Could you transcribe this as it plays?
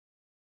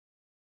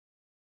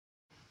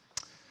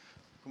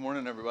Good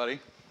morning, everybody.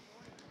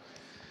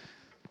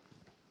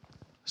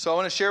 So I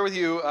want to share with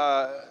you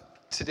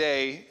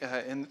today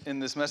in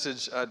this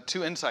message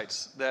two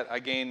insights that I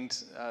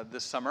gained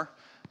this summer.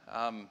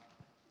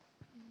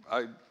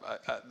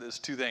 There's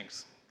two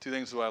things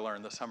that I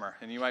learned this summer.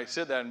 And you might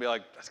sit there and be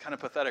like, that's kind of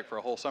pathetic for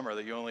a whole summer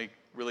that you only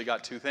really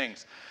got two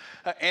things.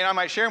 And I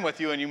might share them with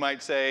you, and you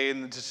might say,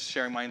 and just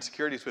sharing my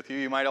insecurities with you,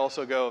 you might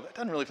also go, that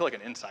doesn't really feel like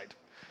an insight.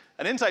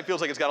 An insight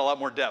feels like it's got a lot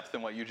more depth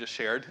than what you just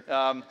shared.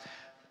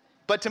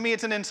 But to me,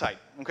 it's an insight,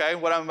 okay,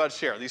 what I'm about to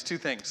share, these two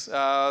things.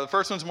 The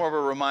first one's more of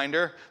a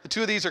reminder. The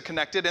two of these are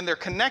connected, and they're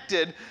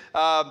connected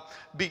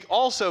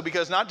also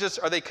because not just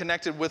are they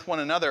connected with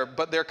one another,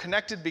 but they're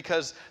connected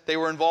because they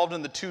were involved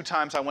in the two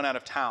times I went out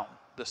of town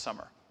this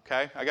summer,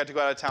 okay? I got to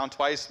go out of town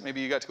twice.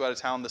 Maybe you got to go out of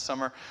town this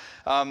summer.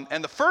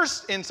 And the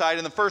first insight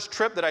and the first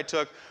trip that I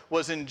took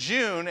was in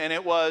June, and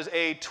it was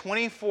a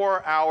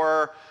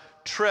 24-hour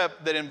trip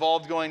that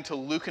involved going to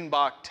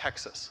Luckenbach,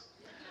 Texas.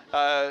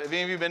 Have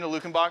any of you been to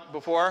Luckenbach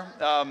before?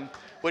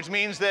 Which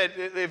means that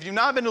if you've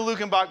not been to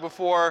Luckenbach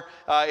before,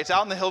 it's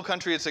out in the hill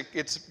country. It's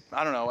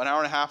I don't know, an hour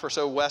and a half or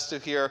so west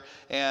of here,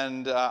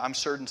 and I'm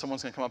certain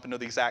someone's going to come up and know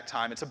the exact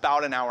time. It's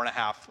about an hour and a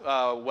half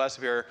west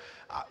of here.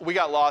 We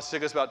got lost. It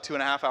took us about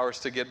 2.5 hours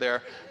to get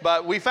there,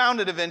 but we found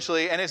it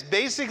eventually, and it's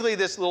basically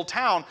this little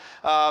town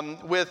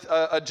with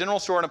a general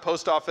store and a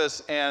post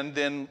office, and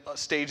then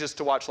stages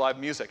to watch live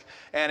music.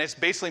 And it's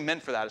basically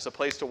meant for that. It's a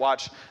place to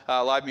watch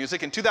live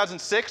music. In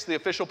 2006, the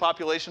official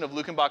population of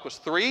Luckenbach was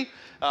 3.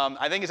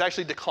 I think it's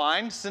actually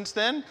declined since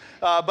then,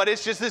 but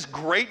it's just this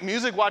great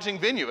music watching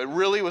venue. It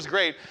really was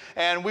great.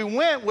 And we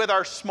went with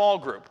our small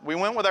group.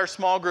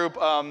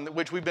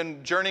 Which we've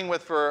been journeying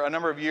with for a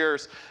number of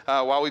years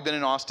while we've been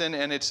in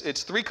Austin. And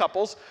it's 3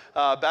 couples,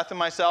 Beth and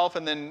myself,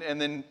 and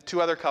then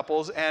 2 other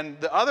couples. And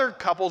the other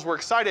couples were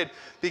excited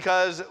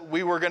because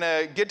we were going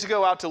to get to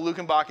go out to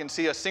Luckenbach and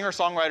see a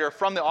singer-songwriter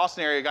from the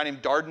Austin area, a guy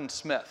named Darden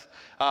Smith.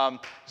 Some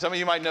of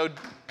you might know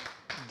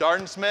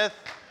Darden Smith.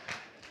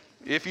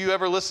 If you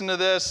ever listen to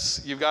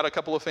this, you've got a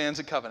couple of fans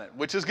at Covenant,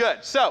 which is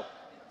good. So,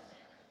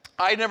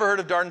 I'd never heard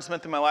of Darden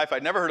Smith in my life.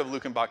 I'd never heard of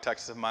Luckenbach,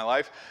 Texas in my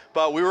life.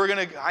 But we were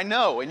going to, I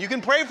know, and you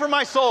can pray for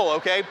my soul,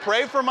 okay?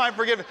 Pray for my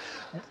forgiveness.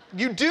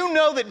 You do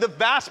know that the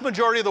vast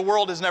majority of the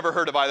world has never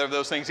heard of either of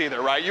those things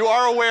either, right? You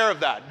are aware of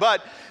that.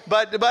 But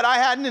I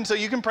hadn't, and so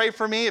you can pray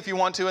for me if you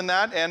want to in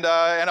that, and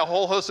a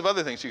whole host of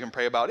other things you can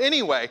pray about.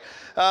 Anyway,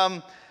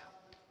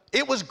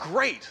 it was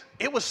great.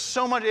 It was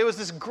so much. It was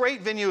this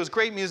great venue. It was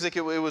great music.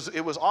 It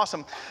was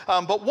awesome.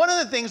 But one of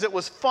the things that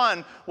was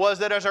fun was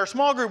that as our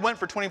small group went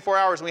for 24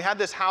 hours, we had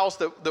this house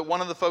that one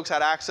of the folks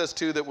had access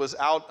to that was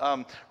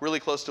out really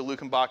close to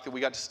Luckenbach that we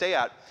got to stay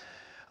at.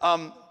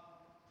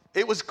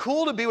 It was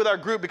cool to be with our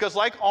group because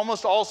like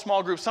almost all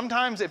small groups,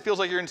 sometimes it feels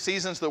like you're in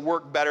seasons that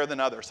work better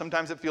than others.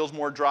 Sometimes it feels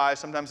more dry.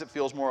 Sometimes it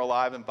feels more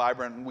alive and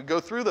vibrant. And we go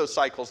through those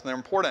cycles, and they're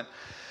important.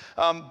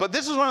 But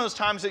this is one of those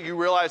times that you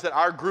realize that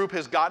our group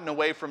has gotten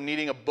away from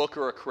needing a book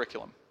or a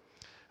curriculum.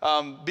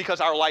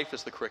 Because our life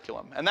is the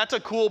curriculum. And that's a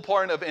cool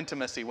part of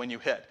intimacy when you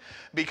hit.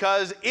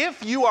 Because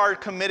if you are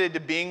committed to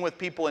being with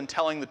people and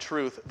telling the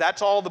truth,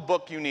 that's all the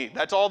book you need.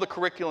 That's all the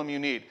curriculum you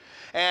need.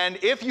 And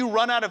if you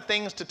run out of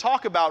things to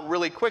talk about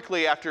really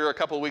quickly after a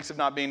couple of weeks of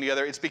not being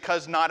together, it's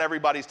because not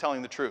everybody's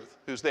telling the truth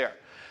who's there.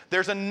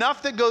 There's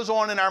enough that goes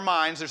on in our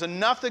minds. There's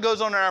enough that goes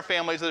on in our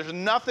families. There's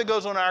enough that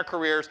goes on in our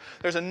careers.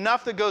 There's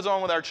enough that goes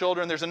on with our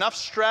children. There's enough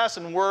stress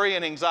and worry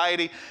and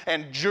anxiety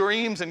and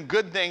dreams and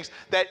good things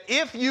that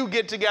if you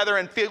get together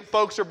and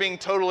folks are being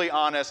totally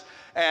honest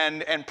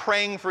and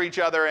praying for each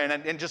other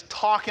and just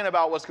talking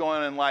about what's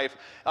going on in life,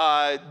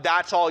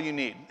 that's all you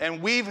need.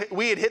 And we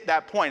had hit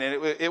that point,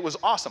 and it was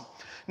awesome.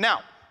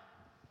 Now,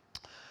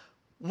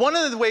 one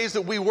of the ways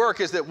that we work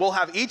is that we'll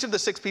have each of the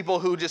 6 people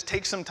who just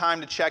take some time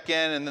to check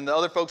in, and then the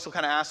other folks will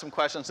kind of ask some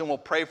questions, and we'll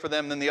pray for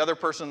them. Then the other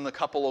person in the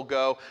couple will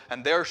go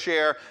and they'll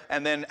share,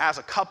 and then as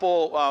a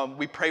couple,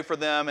 we pray for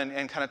them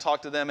and kind of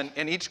talk to them,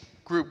 and each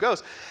group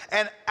goes.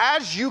 And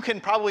as you can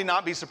probably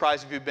not be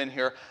surprised if you've been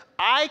here,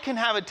 I can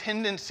have a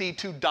tendency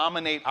to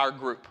dominate our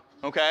group,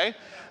 okay?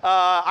 Or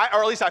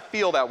at least I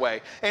feel that way.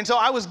 And so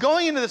I was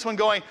going into this one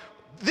going,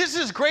 this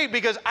is great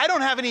because I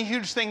don't have any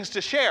huge things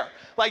to share.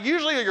 Like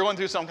usually you're going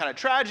through some kind of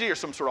tragedy or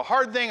some sort of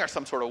hard thing or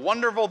some sort of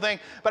wonderful thing.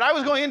 But I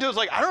was going into it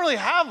like, I don't really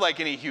have like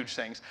any huge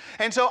things.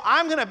 And so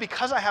I'm going to,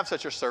 because I have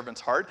such a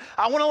servant's heart,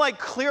 I want to like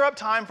clear up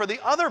time for the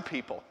other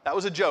people. That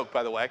was a joke,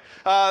 by the way.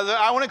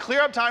 I want to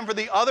clear up time for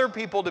the other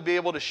people to be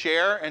able to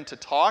share and to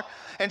talk.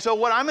 And so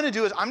what I'm going to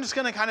do is I'm just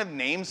going to kind of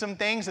name some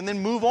things and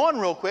then move on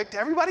real quick to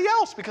everybody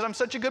else because I'm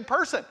such a good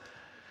person.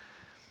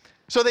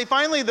 So they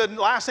finally, the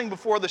last thing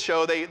before the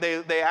show,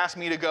 they asked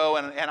me to go,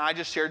 and I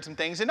just shared some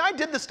things. And I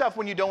did the stuff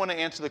when you don't want to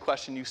answer the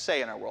question you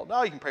say in our world.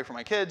 Oh, you can pray for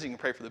my kids, you can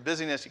pray for the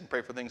busyness, you can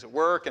pray for things at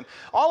work. And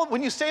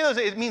when you say those,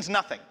 it means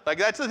nothing. Like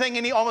that's the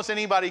thing almost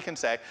anybody can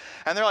say.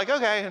 And they're like,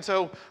 okay. And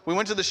so we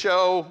went to the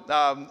show,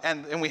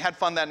 and we had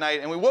fun that night.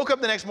 And we woke up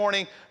the next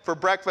morning for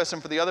breakfast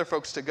and for the other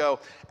folks to go.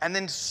 And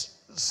then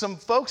some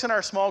folks in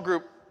our small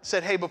group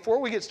said, hey, before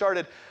we get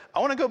started,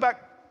 I want to go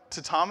back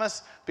to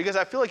Thomas, because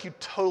I feel like you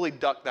totally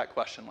ducked that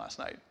question last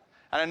night.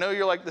 And I know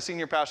you're like the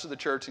senior pastor of the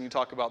church and you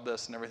talk about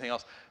this and everything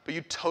else, but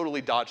you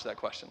totally dodged that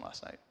question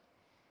last night.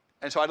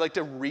 And so I'd like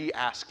to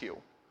re-ask you,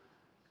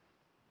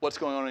 what's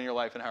going on in your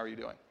life and how are you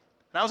doing?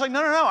 And I was like,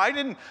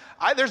 no,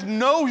 there's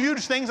no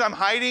huge things I'm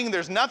hiding.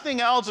 There's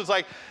nothing else. It's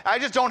like, I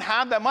just don't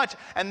have that much.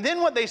 And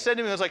then what they said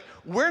to me was like,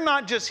 we're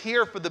not just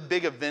here for the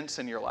big events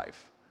in your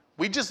life.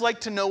 We just like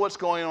to know what's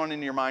going on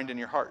in your mind and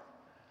your heart.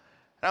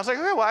 And I was like,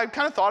 okay, well, I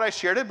kind of thought I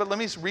shared it, but let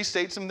me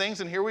restate some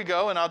things, and here we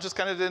go. And I'll just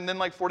and then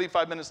like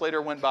 45 minutes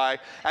later went by,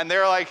 and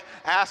they're like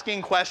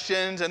asking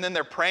questions, and then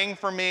they're praying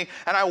for me.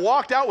 And I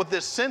walked out with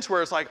this sense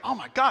where it's like, oh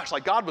my gosh,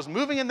 like God was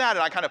moving in that,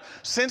 and I kind of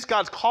sensed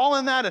God's call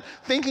in that, and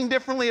thinking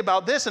differently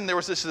about this, and there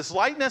was this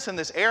lightness and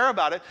this air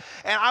about it.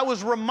 And I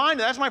was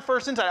reminded, that's my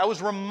first insight, I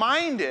was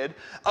reminded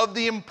of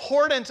the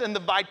importance and the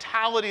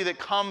vitality that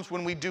comes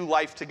when we do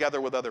life together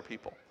with other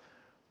people.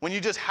 When you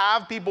just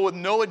have people with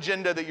no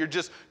agenda that you're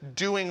just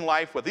doing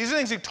life with. These are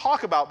things you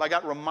talk about, but I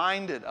got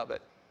reminded of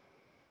it.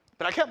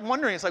 But I kept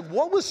wondering, it's like,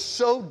 what was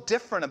so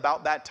different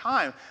about that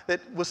time that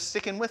was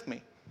sticking with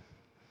me?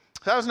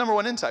 So that was number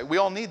one insight. We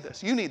all need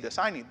this. You need this.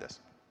 I need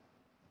this.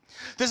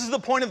 This is the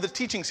point of the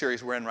teaching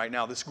series we're in right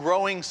now, this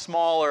growing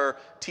smaller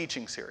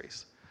teaching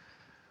series.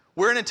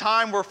 We're in a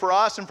time where for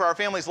us and for our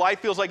families, life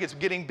feels like it's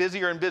getting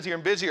busier and busier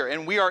and busier.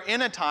 And we are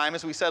in a time,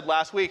 as we said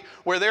last week,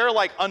 where there are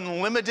like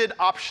unlimited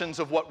options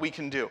of what we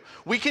can do.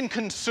 We can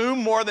consume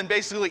more than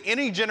basically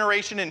any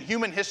generation in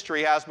human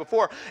history has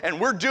before.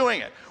 And we're doing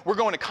it. We're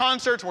going to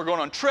concerts, and we're going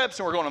on trips,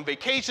 and we're going on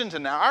vacations.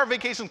 And now our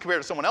vacations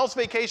compared to someone else's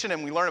vacation,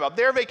 and we learn about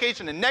their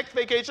vacation. And next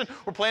vacation,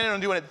 we're planning on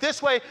doing it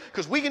this way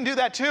because we can do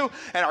that too.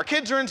 And our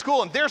kids are in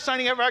school, and they're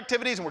signing up for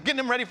activities, and we're getting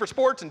them ready for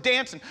sports and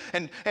dance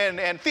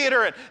and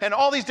theater and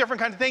all these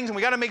different kinds of things. And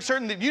we got to make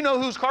certain that you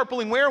know who's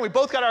carpooling where, and we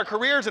both got our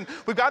careers, and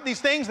we've got these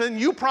things. And then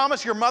you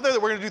promise your mother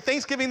that we're going to do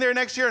Thanksgiving there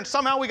next year, and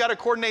somehow we got to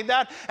coordinate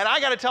that, and I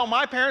got to tell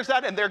my parents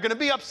that, and they're going to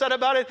be upset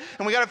about it,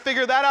 and we got to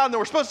figure that out. And then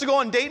we're supposed to go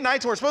on date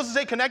nights, and we're supposed to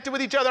stay connected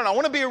with each other, and I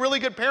want to be a really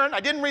good parent. I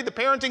didn't read the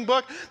parenting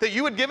book that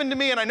you had given to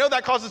me, and I know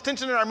that causes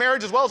tension in our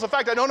marriage, as well as the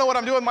fact I don't know what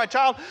I'm doing with my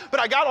child,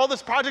 but I got all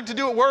this project to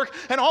do at work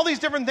and all these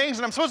different things,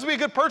 and I'm supposed to be a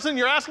good person.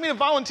 You're asking me to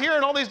volunteer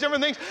and all these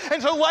different things,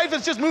 and so life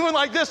is just moving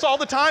like this all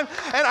the time,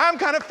 and I'm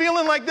kind of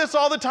feeling like this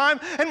all the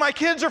time, and my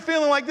kids are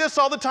feeling like this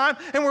all the time,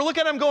 and we're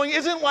looking at them going,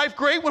 isn't life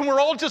great when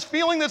we're all just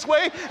feeling this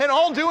way and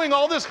all doing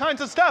all this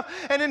kinds of stuff?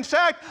 And in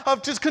fact,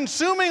 of just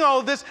consuming all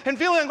of this and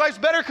feeling like life's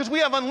better because we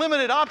have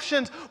unlimited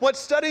options, what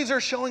studies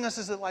are showing us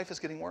is that life is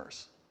getting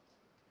worse.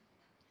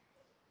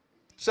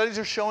 Studies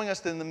are showing us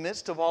that in the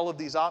midst of all of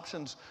these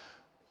options,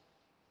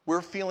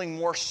 we're feeling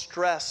more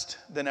stressed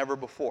than ever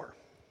before.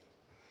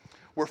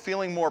 We're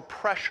feeling more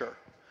pressure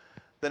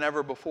than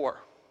ever before.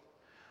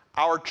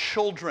 Our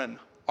children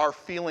are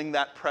feeling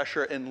that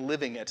pressure and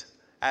living it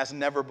as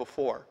never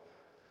before.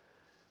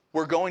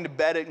 We're going to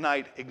bed at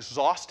night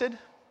exhausted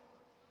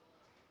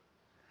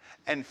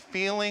and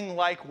feeling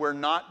like we're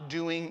not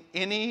doing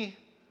any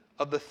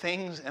of the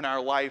things in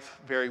our life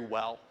very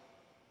well.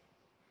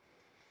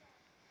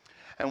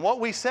 And what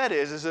we said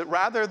is that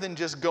rather than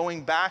just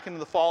going back into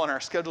the fall and our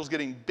schedules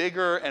getting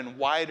bigger and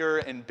wider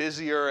and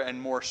busier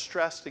and more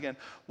stressed again,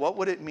 what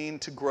would it mean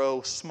to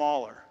grow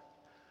smaller?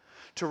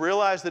 To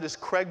realize that, as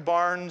Craig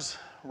Barnes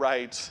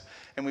writes,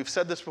 and we've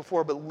said this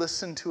before, but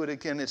listen to it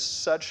again, it's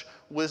such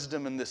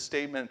wisdom in this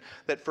statement,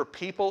 that for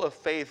people of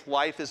faith,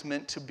 life is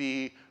meant to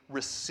be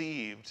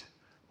received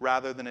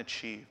rather than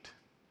achieved.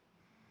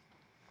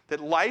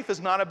 That life is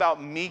not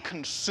about me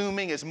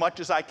consuming as much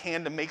as I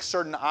can to make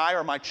certain I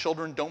or my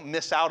children don't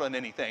miss out on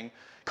anything,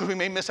 because we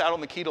may miss out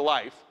on the key to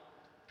life.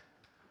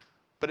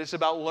 But it's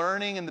about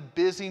learning in the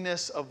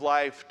busyness of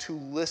life to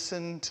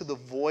listen to the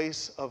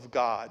voice of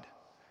God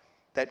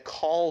that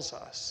calls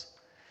us,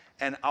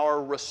 and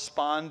our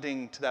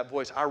responding to that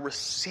voice, our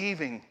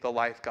receiving the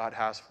life God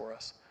has for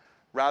us,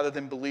 rather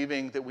than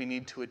believing that we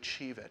need to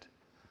achieve it.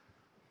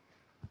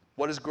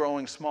 What does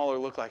growing smaller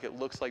look like? It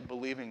looks like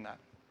believing that.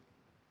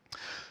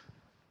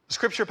 The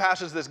scripture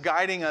passage that's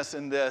guiding us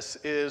in this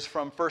is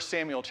from 1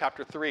 Samuel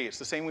chapter 3. It's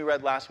the same we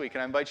read last week,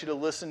 and I invite you to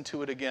listen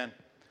to it again. It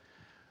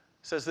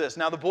says this,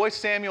 "Now the boy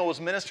Samuel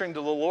was ministering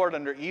to the Lord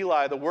under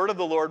Eli. The word of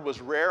the Lord was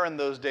rare in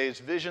those days.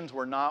 Visions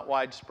were not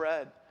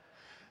widespread.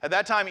 At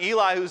that time,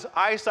 Eli, whose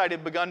eyesight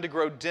had begun to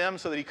grow dim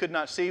so that he could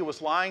not see,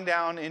 was lying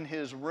down in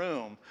his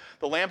room.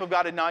 The lamp of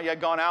God had not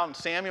yet gone out, and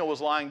Samuel was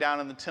lying down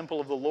in the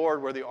temple of the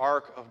Lord where the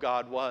ark of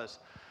God was.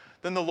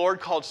 Then the Lord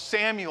called,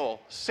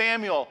 'Samuel,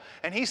 Samuel.'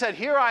 And he said,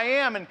 'Here I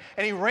am.' And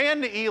he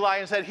ran to Eli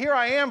and said, 'Here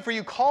I am, for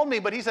you called me.'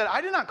 But he said,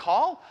 'I did not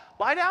call.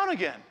 Lie down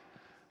again.'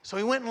 So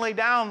he went and lay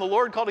down. The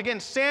Lord called again,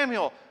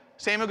 'Samuel.'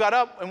 Samuel got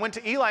up and went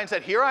to Eli and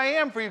said, 'Here I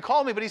am, for you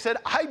called me.' But he said,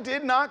 'I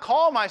did not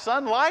call, my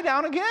son. Lie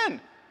down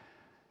again.'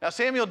 Now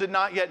Samuel did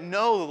not yet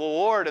know the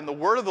Lord, and the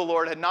word of the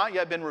Lord had not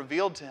yet been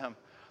revealed to him.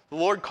 The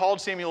Lord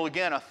called Samuel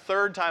again a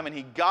third time, and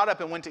he got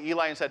up and went to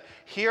Eli and said,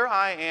 'Here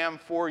I am,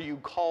 for you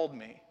called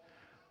me.'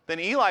 Then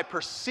Eli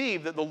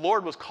perceived that the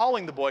Lord was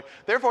calling the boy.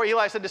 Therefore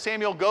Eli said to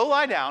Samuel, 'Go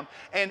lie down,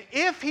 and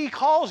if he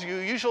calls you,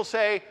 you shall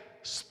say,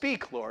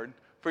 speak, Lord,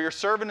 for your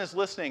servant is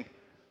listening.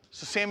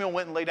 So Samuel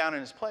went and lay down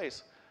in his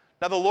place.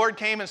 Now the Lord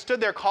came and stood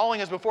there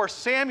calling as before,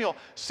 Samuel,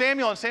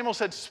 Samuel. And Samuel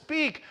said,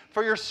 speak,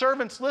 for your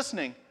servant's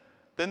listening.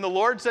 Then the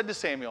Lord said to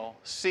Samuel,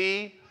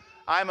 see,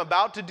 I am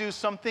about to do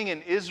something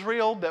in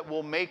Israel that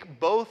will make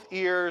both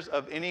ears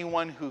of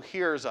anyone who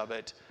hears of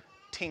it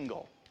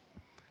tingle.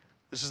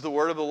 This is the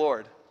word of the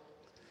Lord.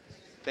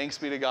 Thanks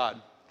be to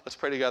God. Let's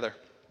pray together.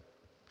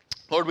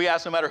 Lord, we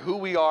ask no matter who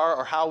we are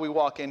or how we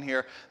walk in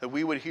here, that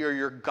we would hear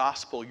your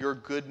gospel, your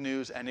good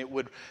news, and it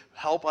would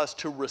help us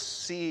to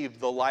receive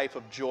the life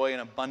of joy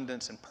and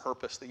abundance and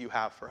purpose that you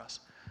have for us.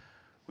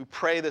 We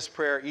pray this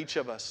prayer, each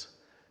of us.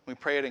 We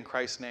pray it in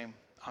Christ's name.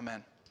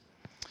 Amen.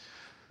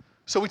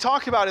 So we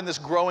talked about in this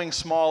Growing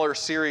Smaller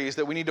series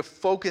that we need to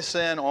focus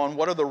in on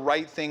what are the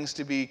right things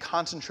to be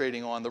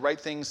concentrating on, the right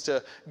things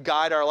to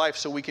guide our life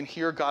so we can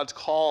hear God's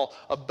call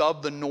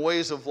above the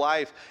noise of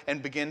life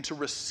and begin to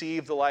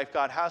receive the life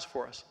God has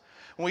for us.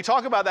 When we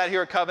talk about that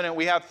here at Covenant,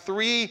 we have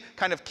three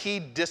kind of key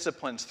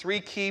disciplines,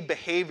 three key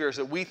behaviors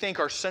that we think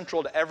are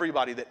central to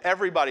everybody, that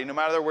everybody, no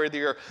matter whether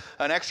you're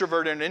an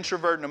extrovert or an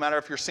introvert, no matter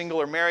if you're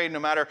single or married, no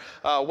matter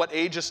what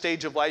age or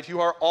stage of life you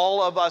are,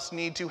 all of us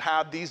need to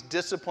have these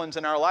disciplines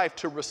in our life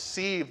to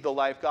receive the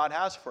life God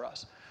has for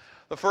us.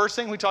 The first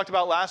thing we talked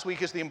about last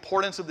week is the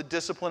importance of the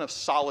discipline of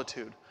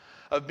solitude,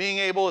 of being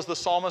able, as the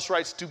psalmist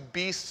writes, to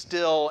be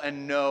still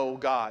and know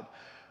God.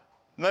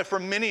 But for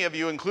many of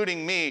you,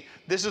 including me,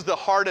 this is the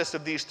hardest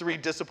of these three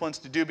disciplines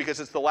to do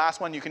because it's the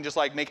last one you can just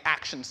like make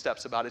action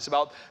steps about. It's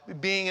about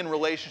being in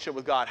relationship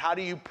with God. How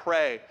do you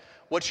pray?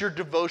 What's your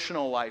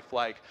devotional life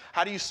like?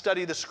 How do you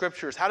study the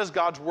scriptures? How does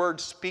God's word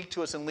speak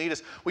to us and lead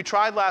us? We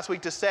tried last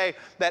week to say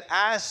that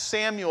as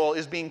Samuel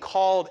is being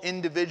called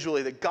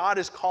individually, that God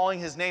is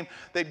calling his name,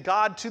 that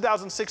God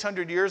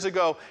 2,600 years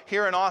ago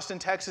here in Austin,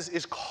 Texas,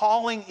 is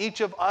calling each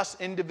of us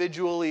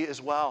individually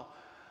as well.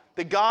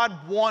 That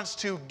God wants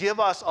to give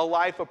us a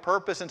life of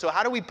purpose. And so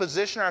how do we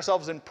position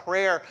ourselves in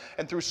prayer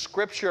and through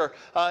scripture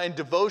and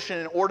devotion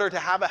in order to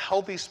have a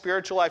healthy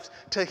spiritual life,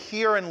 to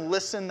hear and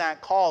listen that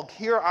call,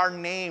 hear our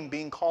name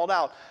being called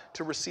out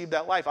to receive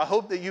that life? I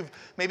hope that you've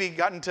maybe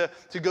gotten to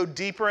go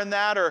deeper in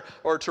that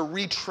or to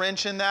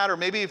retrench in that, or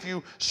maybe if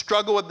you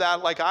struggle with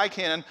that like I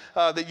can,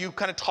 that you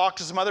kind of talk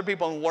to some other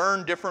people and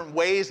learn different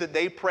ways that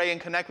they pray and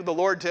connect with the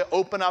Lord to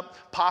open up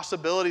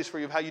possibilities for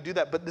you of how you do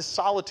that. But this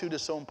solitude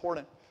is so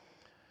important.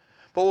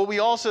 But what we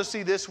also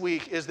see this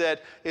week is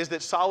that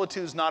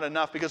solitude is not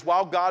enough, because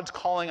while God's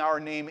calling our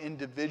name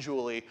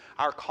individually,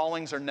 our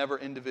callings are never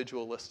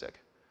individualistic.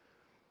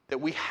 That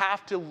we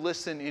have to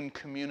listen in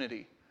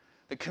community.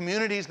 The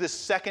community is this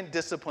second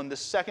discipline,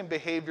 this second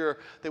behavior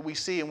that we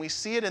see. And we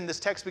see it in this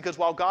text because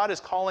while God is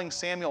calling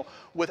Samuel,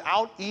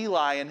 without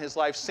Eli in his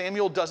life,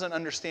 Samuel doesn't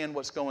understand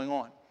what's going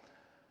on.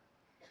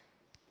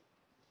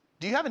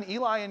 Do you have an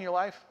Eli in your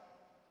life?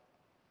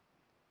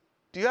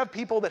 Do you have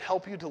people that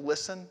help you to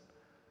listen,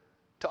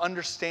 to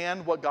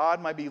understand what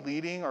God might be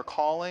leading or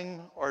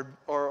calling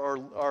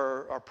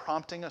or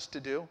prompting us to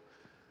do?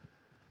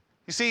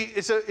 You see,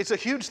 it's a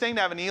huge thing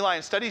to have an Eli,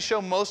 and studies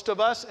show most of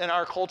us in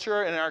our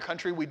culture and in our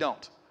country, we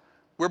don't.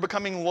 We're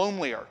becoming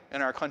lonelier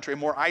in our country,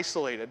 more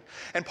isolated.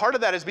 And part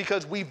of that is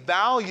because we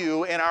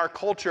value in our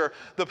culture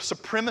the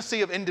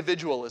supremacy of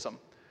individualism,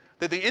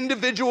 that the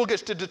individual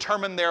gets to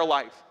determine their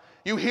life.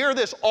 You hear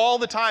this all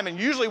the time, and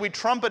usually we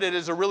trumpet it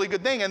as a really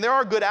good thing, and there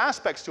are good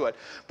aspects to it.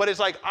 But it's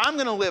like, I'm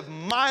going to live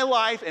my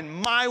life in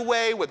my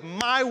way with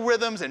my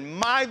rhythms and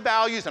my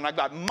values, and I've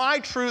got my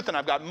truth, and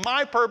I've got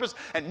my purpose,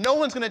 and no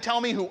one's going to tell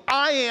me who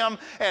I am.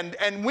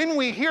 And when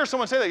we hear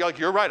someone say that, you're like,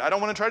 you're right, I don't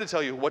want to try to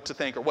tell you what to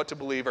think or what to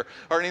believe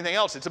or anything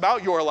else. It's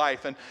about your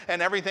life and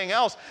everything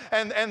else.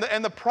 And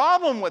the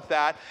problem with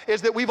that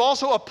is that we've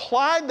also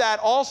applied that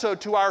also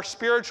to our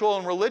spiritual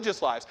and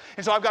religious lives.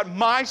 And so I've got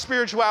my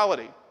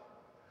spirituality.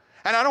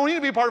 And I don't need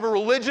to be a part of a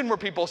religion where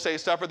people say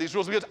stuff or these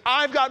rules, because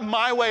I've got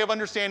my way of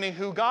understanding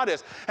who God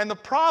is. And the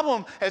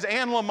problem, as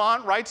Anne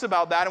Lamott writes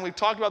about that, and we've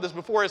talked about this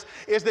before, is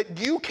that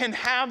you can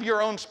have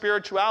your own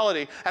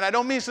spirituality. And I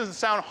don't mean this to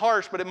sound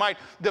harsh, but it might.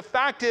 The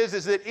fact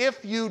is that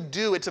if you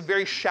do, it's a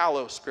very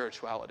shallow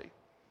spirituality.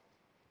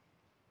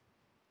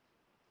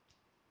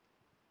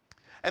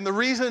 And the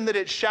reason that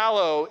it's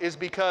shallow is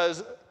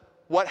because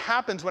what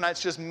happens when it's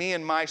just me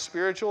and my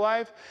spiritual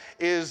life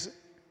is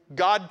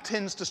God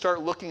tends to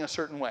start looking a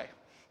certain way.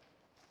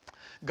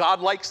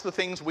 God likes the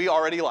things we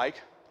already like.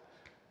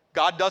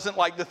 God doesn't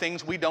like the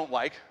things we don't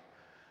like.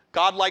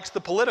 God likes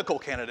the political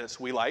candidates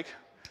we like.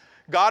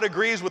 God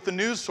agrees with the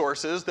news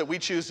sources that we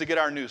choose to get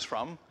our news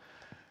from.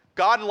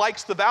 God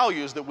likes the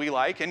values that we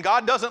like, and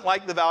God doesn't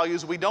like the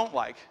values we don't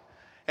like.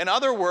 In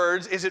other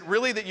words, is it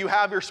really that you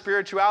have your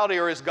spirituality,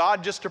 or is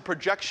God just a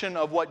projection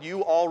of what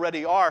you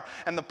already are?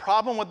 And the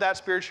problem with that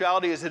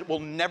spirituality is it will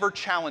never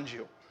challenge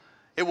you.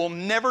 It will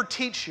never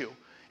teach you.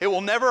 It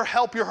will never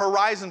help your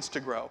horizons to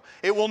grow.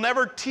 It will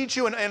never teach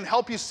you and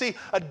help you see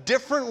a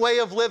different way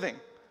of living.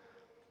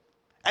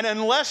 And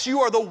unless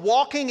you are the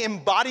walking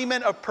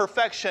embodiment of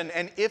perfection,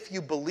 and if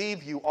you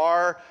believe you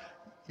are,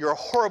 you're a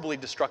horribly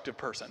destructive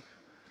person.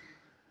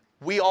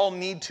 We all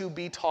need to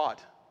be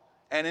taught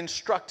and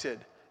instructed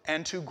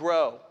and to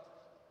grow.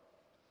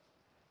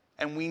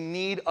 And we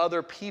need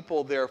other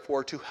people,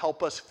 therefore, to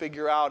help us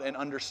figure out and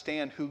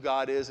understand who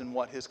God is and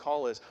what his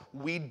call is.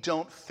 We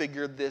don't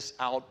figure this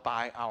out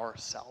by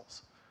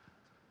ourselves.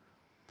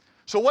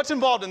 So what's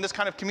involved in this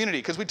kind of community?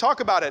 Because we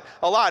talk about it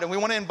a lot and we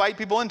want to invite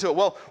people into it.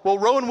 Well,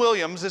 Rowan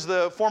Williams is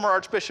the former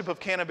Archbishop of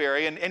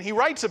Canterbury, and he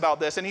writes about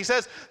this, and he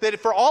says that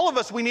for all of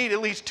us, we need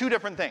at least two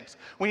different things.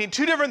 We need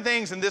two different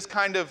things in this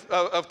kind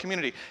of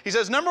community. He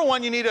says, number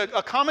one, you need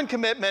a common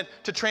commitment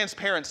to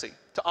transparency,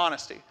 to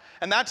honesty.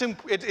 And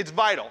it's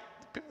vital.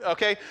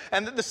 Okay?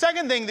 And the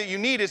second thing that you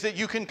need is that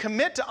you can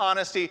commit to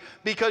honesty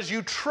because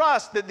you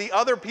trust that the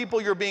other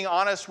people you're being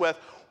honest with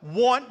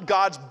want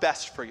God's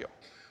best for you.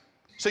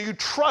 So you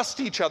trust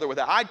each other with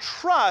that. I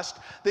trust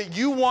that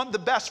you want the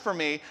best for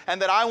me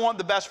and that I want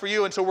the best for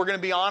you, and so we're going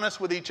to be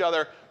honest with each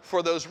other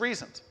for those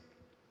reasons.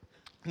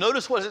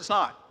 Notice what it's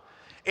not.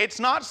 It's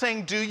not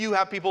saying, do you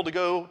have people to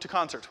go to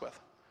concerts with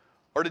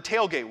or to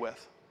tailgate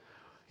with?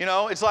 You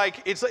know, it's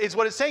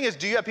what it's saying is,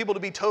 do you have people to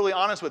be totally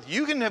honest with?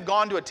 You can have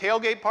gone to a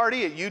tailgate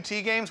party at UT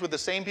games with the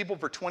same people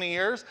for 20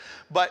 years,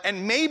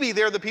 and maybe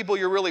they're the people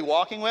you're really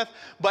walking with,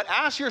 but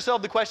ask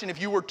yourself the question,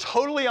 if you were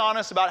totally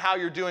honest about how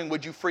you're doing,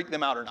 would you freak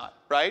them out or not,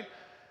 right?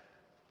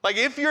 Like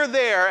if you're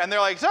there and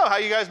they're like, so how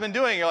you guys been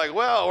doing? You're like,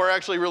 well, we're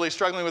actually really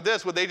struggling with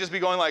this. Would they just be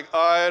going like,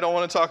 I don't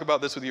want to talk about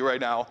this with you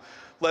right now.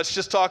 Let's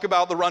just talk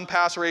about the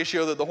run-pass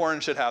ratio that the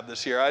Horns should have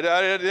this year.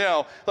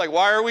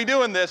 Why are we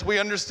doing this? We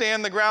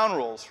understand the ground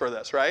rules for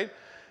this, right?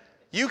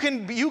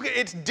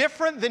 It's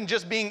different than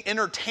just being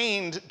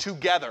entertained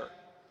together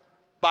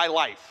by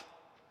life.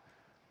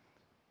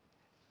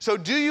 So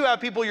do you have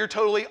people you're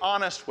totally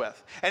honest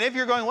with? And if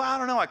you're going, well, I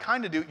don't know, I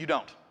kind of do, you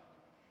don't.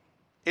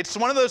 It's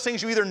one of those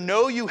things you either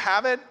know you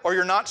have it or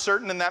you're not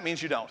certain, and that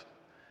means you don't.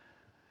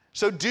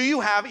 So do you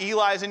have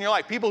Eli's in your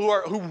life? People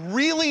who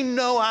really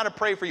know how to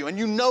pray for you, and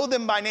you know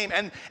them by name,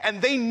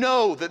 and they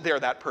know that they're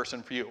that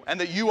person for you, and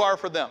that you are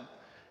for them.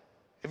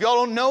 If y'all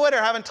don't know it or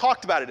haven't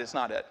talked about it, it's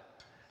not it.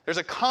 There's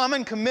a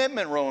common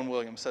commitment, Rowan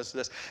Williams says to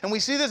this. And we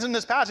see this in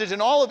this passage.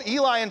 In all of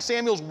Eli and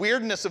Samuel's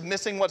weirdness of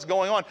missing what's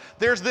going on,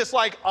 there's this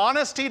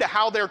honesty to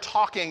how they're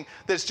talking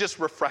that's just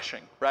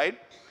refreshing, right?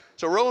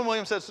 So Rowan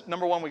Williams says,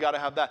 number one, we got to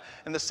have that.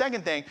 And the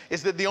second thing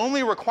is that the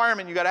only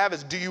requirement you got to have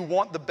is, do you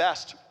want the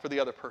best for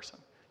the other person?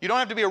 You don't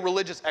have to be a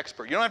religious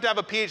expert. You don't have to have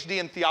a PhD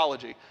in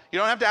theology. You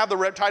don't have to have the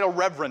title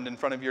Reverend in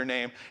front of your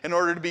name in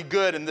order to be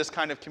good in this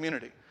kind of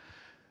community.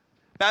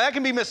 Now that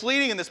can be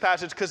misleading in this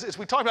passage because as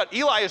we talked about,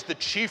 Eli is the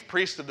chief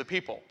priest of the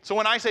people. So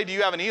when I say, do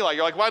you have an Eli?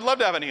 You're like, well, I'd love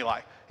to have an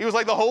Eli. He was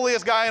like the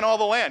holiest guy in all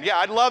the land. Yeah,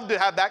 I'd love to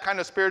have that kind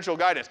of spiritual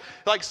guidance.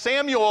 Like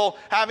Samuel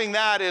having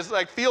that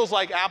feels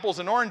like apples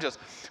and oranges.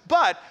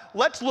 But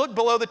let's look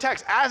below the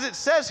text. As it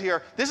says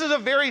here, this is a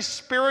very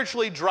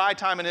spiritually dry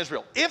time in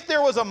Israel. If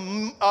there was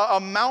a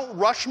Mount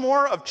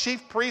Rushmore of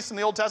chief priests in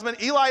the Old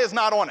Testament, Eli is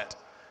not on it.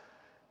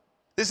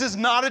 This is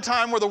not a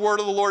time where the word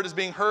of the Lord is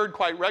being heard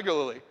quite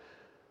regularly.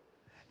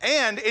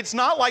 And it's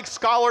not like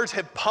scholars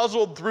have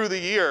puzzled through the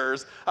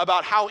years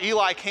about how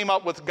Eli came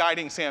up with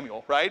guiding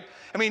Samuel, right?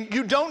 I mean,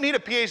 you don't need a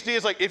PhD.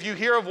 It's like, if you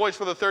hear a voice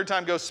for the third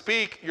time, go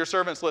speak, your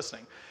servant's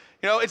listening.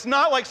 You know, it's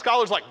not like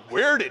scholars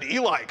where did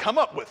Eli come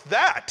up with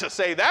that to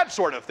say that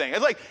sort of thing?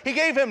 It's like, he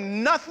gave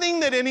him nothing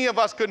that any of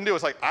us couldn't do.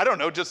 It's like, I don't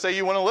know, just say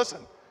you want to listen.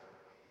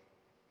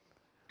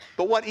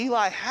 But what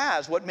Eli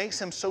has, what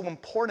makes him so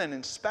important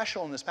and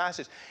special in this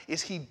passage,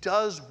 is he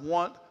does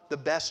want the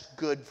best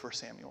good for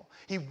Samuel.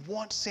 He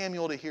wants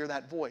Samuel to hear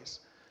that voice.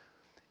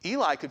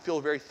 Eli could feel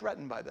very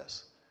threatened by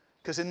this,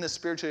 because in this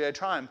spiritually dead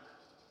time,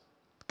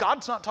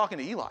 God's not talking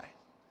to Eli.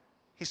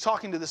 He's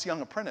talking to this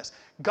young apprentice.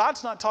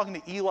 God's not talking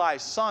to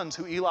Eli's sons,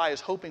 who Eli is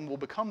hoping will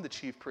become the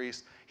chief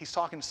priest. He's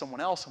talking to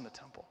someone else in the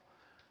temple.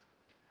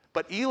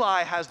 But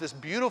Eli has this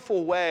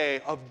beautiful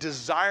way of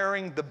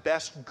desiring the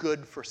best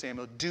good for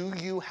Samuel. Do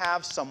you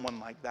have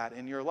someone like that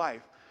in your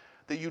life,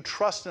 that you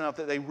trust enough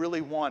that they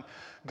really want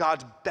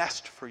God's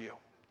best for you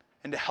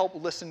and to help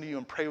listen to you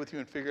and pray with you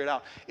and figure it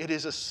out? It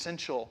is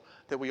essential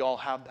that we all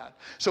have that.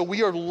 So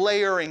we are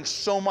layering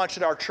so much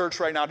at our church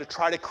right now to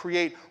try to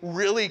create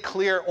really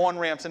clear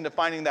on-ramps into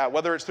finding that,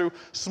 whether it's through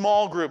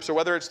small groups or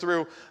whether it's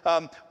through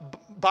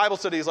Bible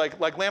studies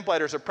like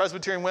Lamplighters or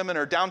Presbyterian Women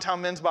or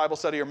Downtown Men's Bible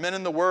Study or Men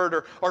in the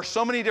Word or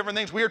so many different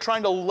things. We are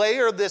trying to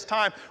layer this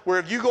time where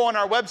if you go on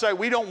our website,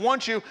 we don't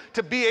want you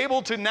to be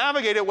able to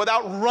navigate it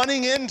without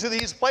running into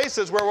these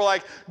places where we're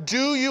like,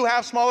 do you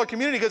have smaller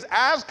community? Because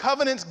as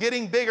Covenant's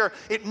getting bigger,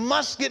 it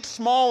must get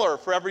smaller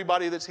for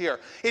everybody that's here.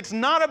 It's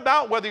not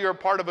about whether you're a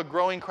part of a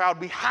growing crowd.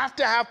 We have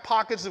to have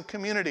pockets of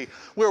community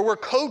where we're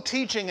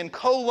co-teaching and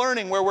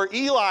co-learning, where we're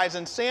Eli's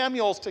and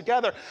Samuel's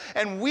together.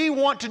 And we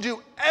want to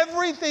do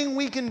everything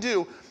we can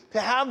do to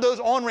have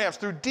those on-ramps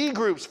through D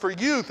groups for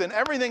youth and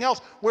everything else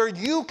where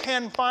you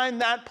can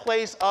find that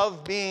place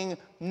of being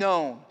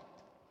known.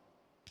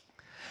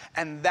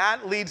 And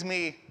that leads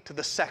me to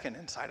the second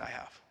insight I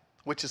have,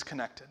 which is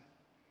connected.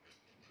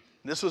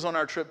 This was on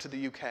our trip to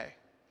the UK.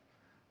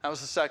 That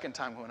was the second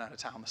time we went out of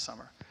town this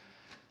summer.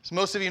 So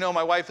most of you know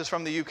my wife is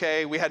from the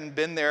UK. We hadn't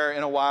been there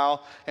in a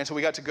while, and so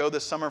we got to go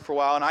this summer for a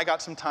while, and I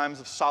got some times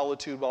of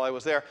solitude while I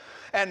was there.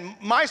 And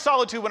my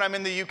solitude when I'm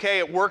in the UK,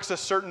 it works a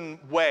certain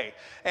way.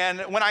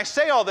 And when I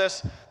say all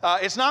this,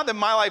 it's not that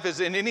my life is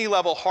in any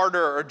level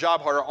harder or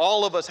job harder.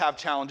 All of us have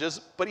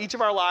challenges, but each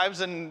of our lives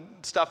and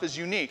stuff is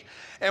unique.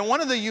 And one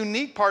of the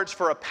unique parts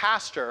for a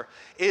pastor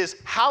is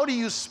how do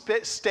you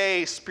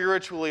stay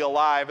spiritually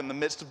alive in the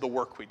midst of the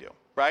work we do?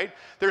 Right?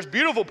 There's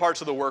beautiful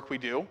parts of the work we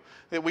do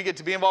that we get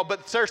to be involved,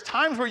 but there's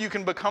times where you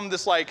can become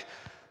this like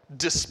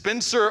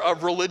dispenser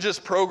of religious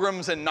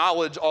programs and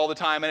knowledge all the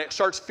time, and it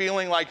starts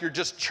feeling like you're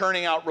just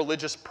churning out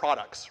religious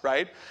products,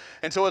 right?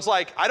 And so it's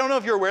like, I don't know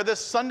if you're aware of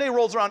this, Sunday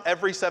rolls around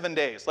every 7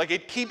 days. Like,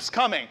 it keeps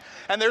coming.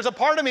 And there's a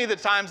part of me that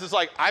times is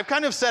like, I've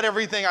kind of said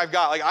everything I've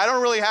got. Like, I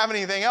don't really have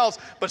anything else,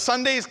 but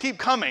Sundays keep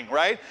coming,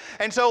 right?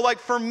 And so, like,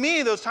 for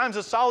me, those times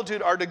of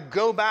solitude are to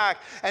go back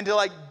and to,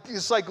 like,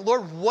 it's like,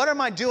 Lord, what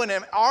am I doing?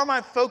 And are my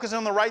focusing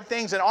on the right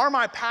things? And are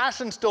my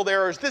passions still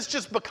there? Or is this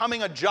just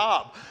becoming a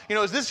job? You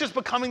know, is this just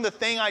becoming the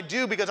thing I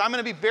do because I'm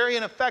going to be very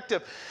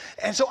ineffective?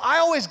 And so I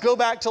always go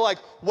back to, like,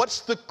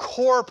 what's the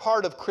core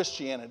part of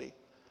Christianity?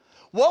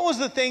 What was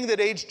the thing that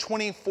age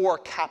 24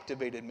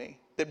 captivated me,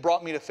 that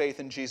brought me to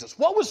faith in Jesus?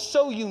 What was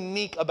so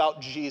unique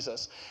about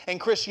Jesus and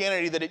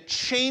Christianity that it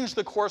changed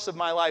the course of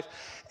my life?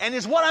 And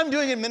is what I'm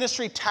doing in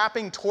ministry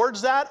tapping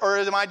towards that, or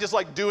am I just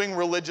like doing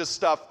religious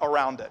stuff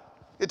around it?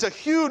 It's a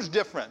huge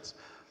difference.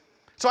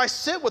 So I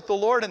sit with the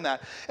Lord in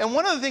that. And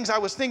one of the things I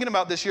was thinking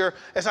about this year,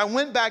 as I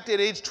went back to at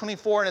age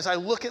 24, and as I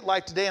look at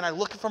life today, and I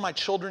look for my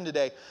children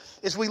today,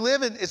 is we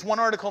live in, it's one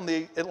article in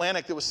the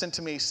Atlantic that was sent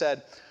to me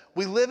said,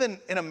 we live in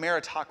a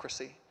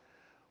meritocracy.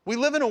 We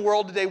live in a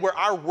world today where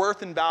our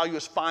worth and value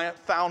is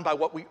found by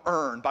what we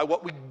earn, by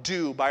what we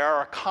do, by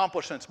our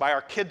accomplishments, by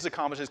our kids'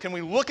 accomplishments. Can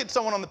we look at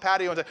someone on the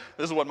patio and say,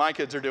 this is what my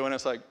kids are doing?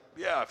 It's like,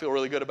 yeah, I feel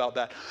really good about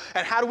that.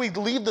 And how do we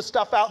leave the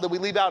stuff out that we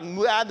leave out and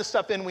add the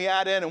stuff in we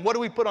add in? And what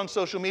do we put on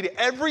social media?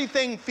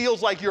 Everything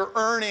feels like you're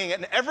earning,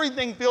 and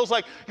everything feels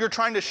like you're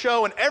trying to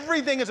show, and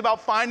everything is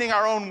about finding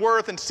our own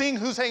worth and seeing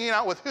who's hanging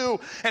out with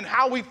who and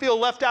how we feel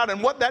left out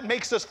and what that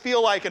makes us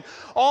feel like and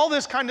all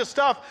this kind of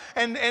stuff.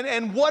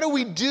 And what do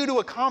we do to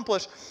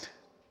accomplish?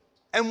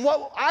 And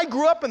what I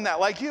grew up in that,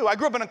 like you. I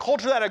grew up in a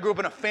culture that I grew up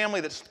in a family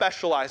that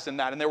specialized in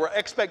that. And there were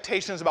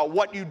expectations about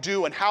what you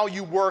do and how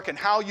you work and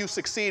how you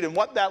succeed and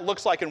what that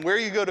looks like and where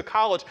you go to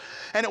college.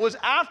 And it was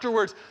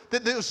afterwards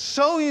that it was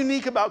so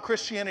unique about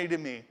Christianity to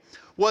me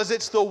was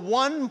it's the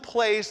one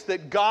place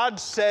that God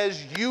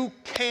says you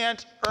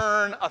can't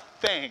earn a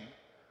thing.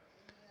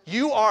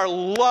 You are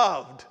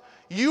loved.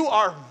 You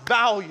are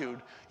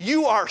valued.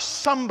 You are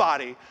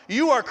somebody.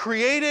 You are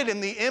created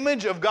in the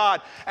image of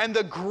God. And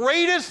the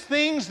greatest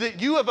things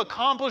that you have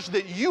accomplished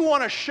that you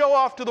want to show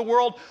off to the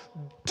world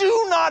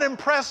do not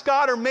impress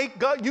God or make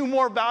you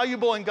more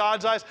valuable in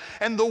God's eyes.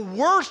 And the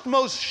worst,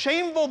 most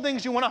shameful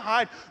things you want to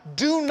hide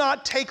do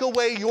not take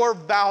away your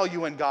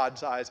value in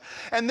God's eyes.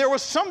 And there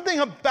was something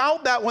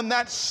about that when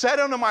that set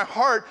into my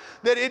heart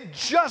that it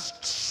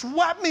just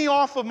swept me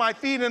off of my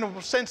feet in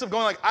a sense of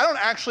going like, I don't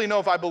actually know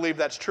if I believe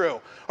that's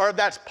true or if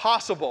that's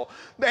possible.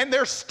 And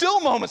there's still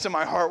moments in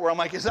my heart where I'm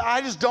like,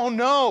 I just don't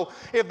know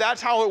if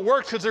that's how it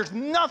works because there's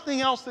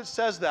nothing else that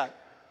says that.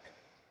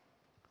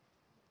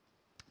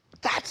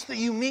 That's the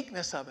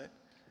uniqueness of it.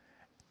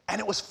 And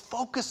it was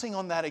focusing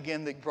on that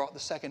again that brought the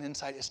second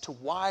insight as to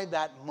why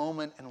that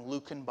moment in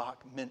Luckenbach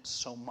meant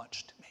so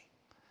much to me.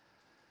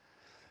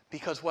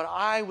 Because what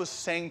I was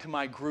saying to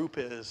my group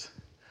is,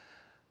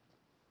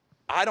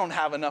 I don't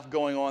have enough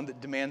going on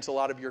that demands a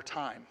lot of your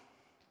time.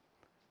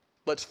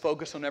 Let's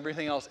focus on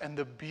everything else. And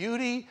the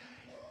beauty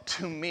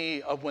to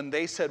me of when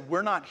they said,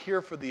 we're not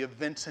here for the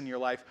events in your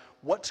life,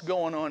 what's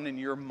going on in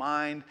your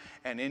mind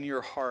and in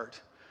your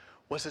heart,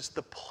 was it's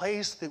the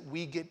place that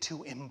we get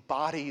to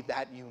embody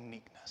that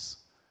uniqueness.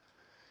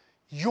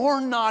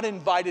 You're not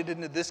invited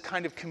into this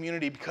kind of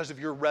community because of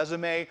your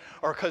resume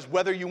or because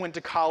whether you went to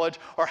college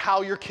or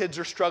how your kids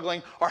are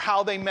struggling or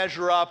how they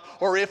measure up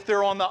or if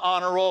they're on the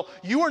honor roll.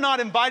 You are not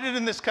invited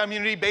in this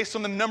community based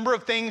on the number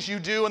of things you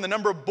do and the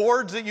number of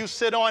boards that you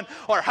sit on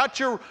or what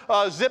your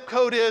zip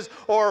code is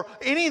or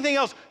anything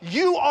else.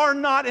 You are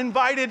not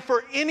invited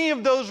for any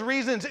of those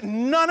reasons.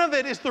 None of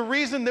it is the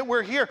reason that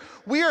we're here.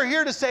 We are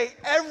here to say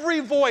every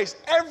voice,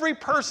 every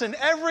person,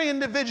 every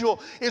individual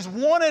is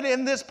wanted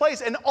in this place,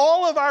 and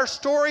all of our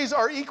stories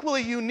are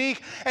equally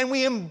unique, and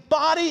we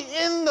embody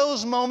in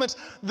those moments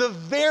the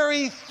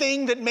very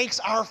thing that makes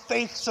our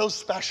faith so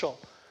special.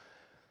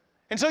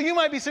 And so you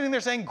might be sitting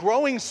there saying,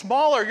 growing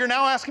smaller, you're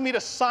now asking me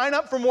to sign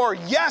up for more.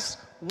 Yes,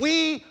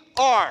 we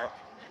are.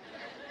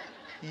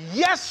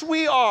 Yes,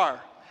 we are.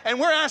 And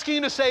we're asking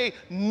you to say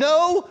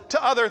no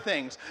to other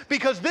things,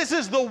 because this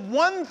is the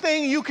one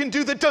thing you can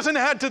do that doesn't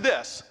add to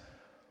this.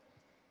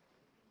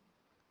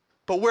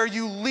 But where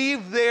you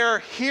leave there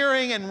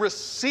hearing and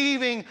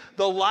receiving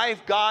the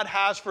life God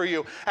has for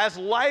you. As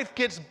life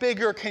gets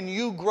bigger, can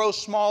you grow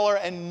smaller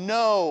and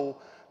know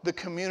the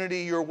community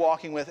you're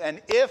walking with?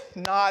 And if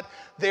not,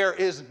 there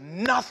is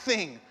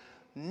nothing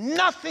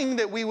nothing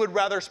that we would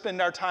rather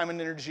spend our time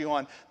and energy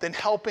on than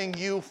helping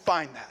you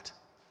find that.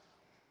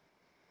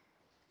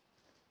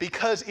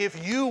 Because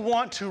if you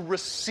want to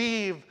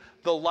receive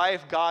the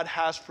life God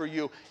has for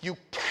you, you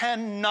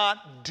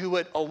cannot do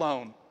it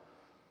alone.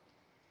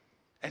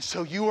 And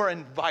so you are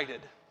invited,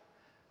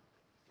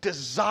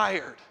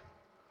 desired,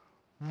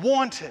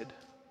 wanted,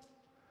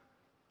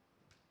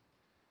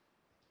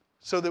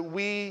 so that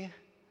we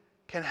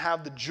can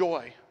have the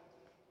joy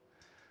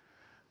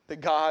that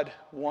God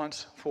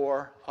wants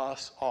for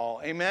us all.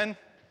 Amen?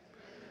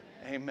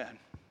 Amen.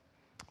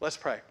 Let's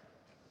pray.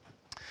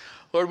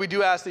 Lord, we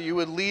do ask that you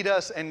would lead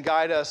us and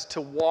guide us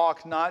to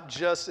walk not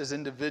just as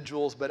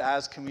individuals, but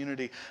as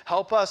community.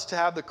 Help us to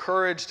have the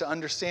courage to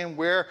understand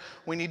where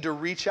we need to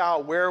reach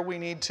out, where we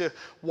need to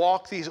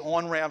walk these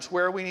on-ramps,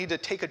 where we need to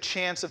take a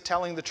chance of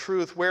telling the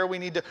truth, where we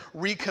need to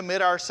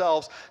recommit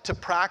ourselves to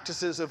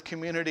practices of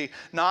community,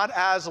 not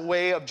as a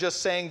way of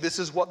just saying this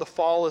is what the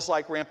fall is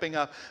like ramping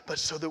up, but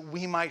so that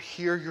we might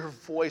hear your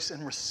voice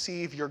and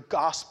receive your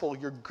gospel,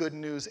 your good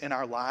news in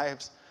our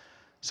lives,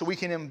 so we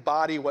can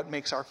embody what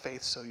makes our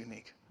faith so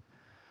unique.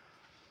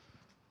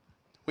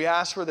 We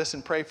ask for this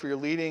and pray for your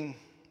leading,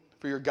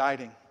 for your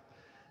guiding,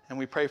 and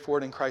we pray for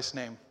it in Christ's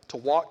name, to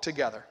walk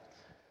together.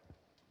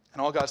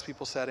 And all God's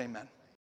people said amen.